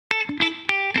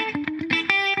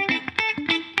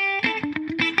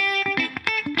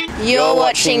You're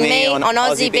watching me on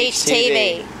Aussie Beach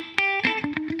TV.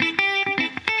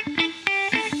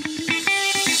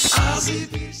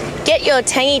 Get your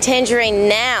tangy tangerine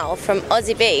now from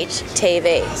Aussie Beach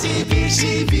TV. Aussie Beach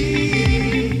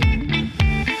TV.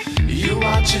 You're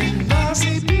watching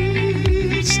Aussie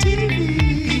Beach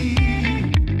TV.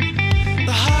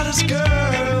 The hottest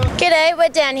girl. G'day, we're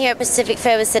down here at Pacific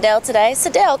Fair with Sadell today.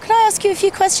 Sadell, can I ask you a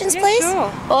few questions, please?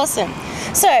 Sure. Awesome.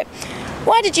 So,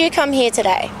 why did you come here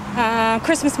today?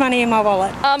 Christmas money in my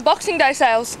wallet. Boxing Day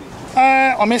sales.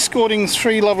 I'm escorting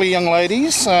 3 lovely young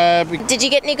ladies. Did you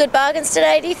get any good bargains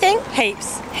today, do you think?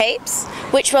 Heaps. Heaps?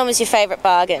 Which one was your favourite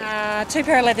bargain? 2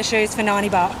 pair of leather shoes for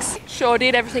 $90. Sure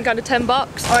did, everything under $10.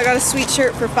 I got a sweet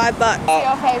shirt for $5.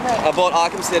 Your favourite? I bought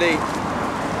Arkham City,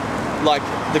 like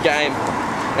the game,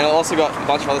 and I also got a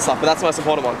bunch of other stuff, but that's the most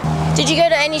important one. Did you go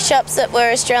to any shops that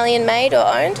were Australian made or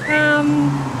owned?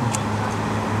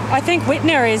 I think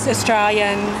Whitner is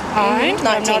Australian owned, but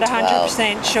I'm not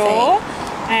 100% sure.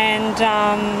 And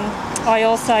I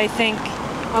also think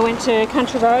I went to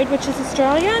Country Road, which is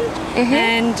Australian,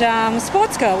 and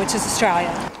Sports Girl, which is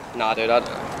Australian. Nah, dude,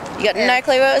 You got no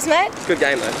clue where it was made? it's a good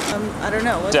game though. I don't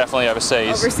know. Definitely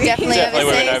overseas. Definitely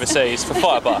went overseas for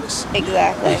 $5.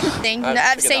 Exactly.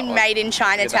 I've seen made in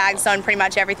China tags on pretty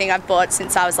much everything I've bought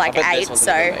since I was like 8,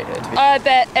 so. I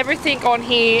bet everything on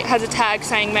here has a tag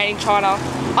saying made in China.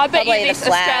 I bet Probably you this the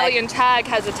flag. Australian tag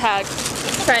has a tag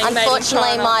saying Unfortunately,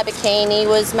 made in China. my bikini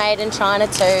was made in China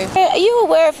too. Are you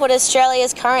aware of what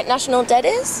Australia's current national debt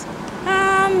is?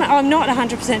 I'm not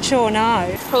 100% sure,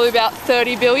 no. Probably about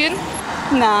 30 billion.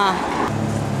 Nah.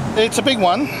 It's a big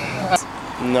one.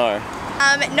 No.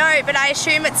 No, but I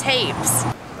assume it's heaps.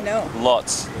 No.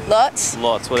 Lots. Lots?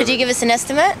 Lots. Could you give us an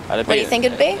estimate? What do you think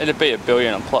it'd be? It'd be $1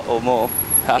 billion or more.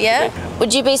 Yeah?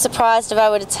 Would you be surprised if I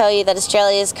were to tell you that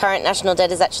Australia's current national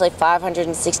debt is actually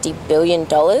 $560 billion?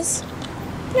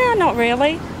 Yeah, not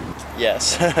really.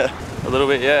 Yes. A little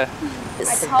bit, yeah.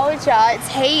 I told ya, it's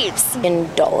heaps. In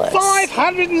dollars.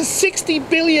 $560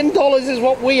 billion is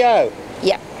what we owe.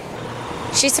 Yep.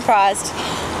 She's surprised.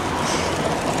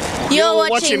 You're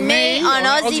watching me on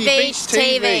Aussie Beach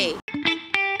TV.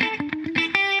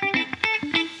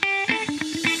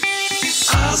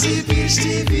 Aussie Beach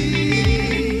TV.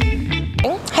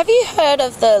 Have you heard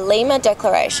of the Lima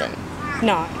Declaration?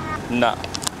 No. No.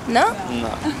 No?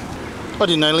 No. I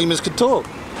didn't know lemurs could talk.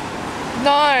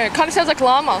 No, kind of sounds like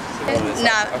llama.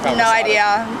 No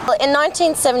idea. Well, in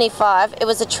 1975, it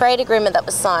was a trade agreement that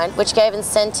was signed which gave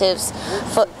incentives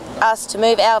for us to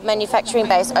move our manufacturing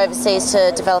base overseas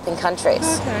to developing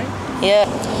countries. Okay. Yeah.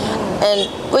 And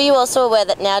were you also aware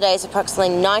that nowadays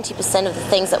approximately 90% of the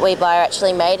things that we buy are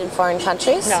actually made in foreign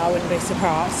countries? No, I wouldn't be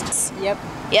surprised. Yep.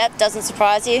 Yep, doesn't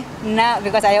surprise you? No,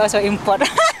 because I also import.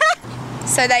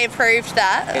 So they approved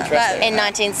that. Interesting. In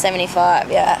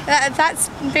 1975, yeah. That's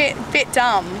a bit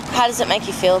dumb. How does it make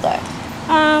you feel though?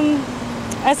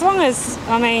 As long as,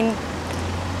 I mean,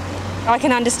 I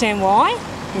can understand why.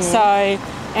 So,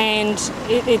 and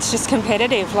it's just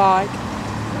competitive. Like,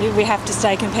 we have to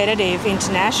stay competitive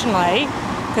internationally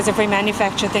because if we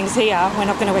manufacture things here, we're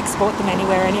not going to export them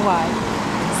anywhere anyway.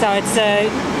 So it's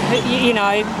you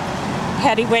know,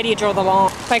 where do you draw the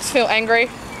line? Makes you feel angry.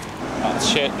 Oh, it's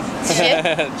shit. Shit?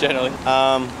 Generally.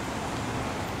 I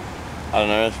don't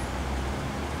know.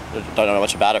 Don't know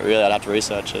much about it really. I'd have to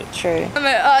research it. True.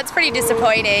 It's pretty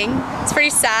disappointing. It's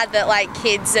pretty sad that like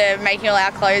kids are making all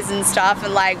our clothes and stuff,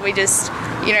 and like we just,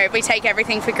 you know, we take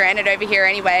everything for granted over here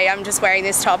anyway. I'm just wearing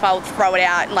this top. I'll throw it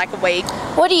out in like a week.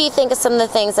 What do you think are some of the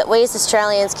things that we as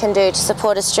Australians can do to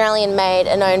support Australian-made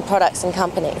and owned products and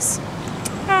companies?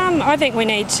 I think we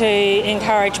need to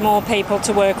encourage more people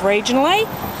to work regionally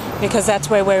because that's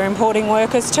where we're importing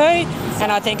workers to,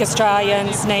 and I think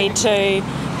Australians need to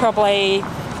probably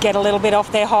get a little bit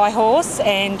off their high horse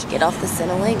and Get off the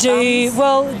Centrelink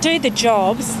do the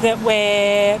jobs that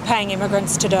we're paying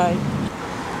immigrants to do.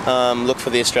 Look for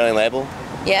the Australian label.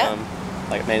 Yeah?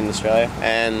 Like made in Australia,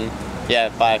 and yeah,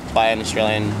 buy in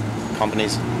Australian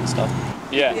companies and stuff.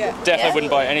 Yeah, definitely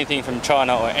wouldn't buy anything from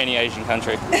China or any Asian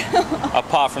country,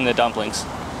 apart from their dumplings.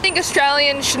 I think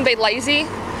Australians shouldn't be lazy.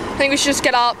 I think we should just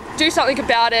get up, do something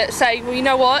about it, say, well, you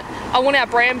know what, I want our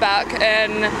brand back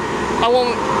and I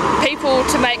want people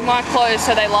to make my clothes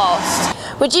so they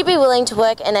last. Would you be willing to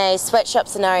work in a sweatshop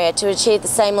scenario to achieve the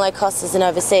same low costs as in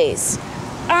overseas?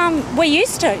 We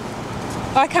used to.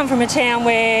 I come from a town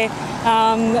where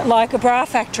like a bra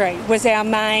factory was our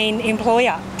main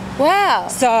employer. Wow.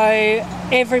 So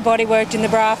everybody worked in the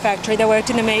bra factory, they worked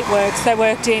in the meat works, they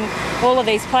worked in all of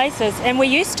these places, and we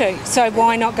used to, so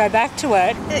why not go back to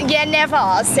it? Yeah,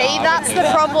 never. See, that's the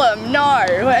problem. No,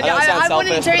 I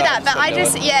wouldn't do that, but I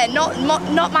just, yeah,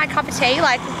 not my cup of tea.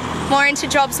 Like, more into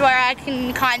jobs where I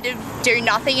can kind of do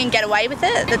nothing and get away with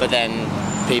it. But then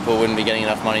people wouldn't be getting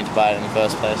enough money to buy it in the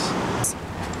first place.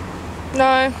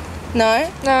 No. No?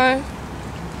 No.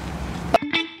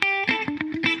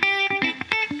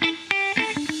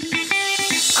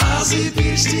 Aussie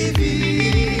Beach TV.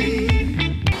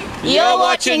 You're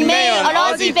watching me on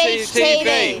Aussie Beach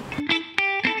TV.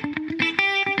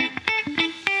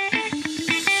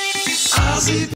 Aussie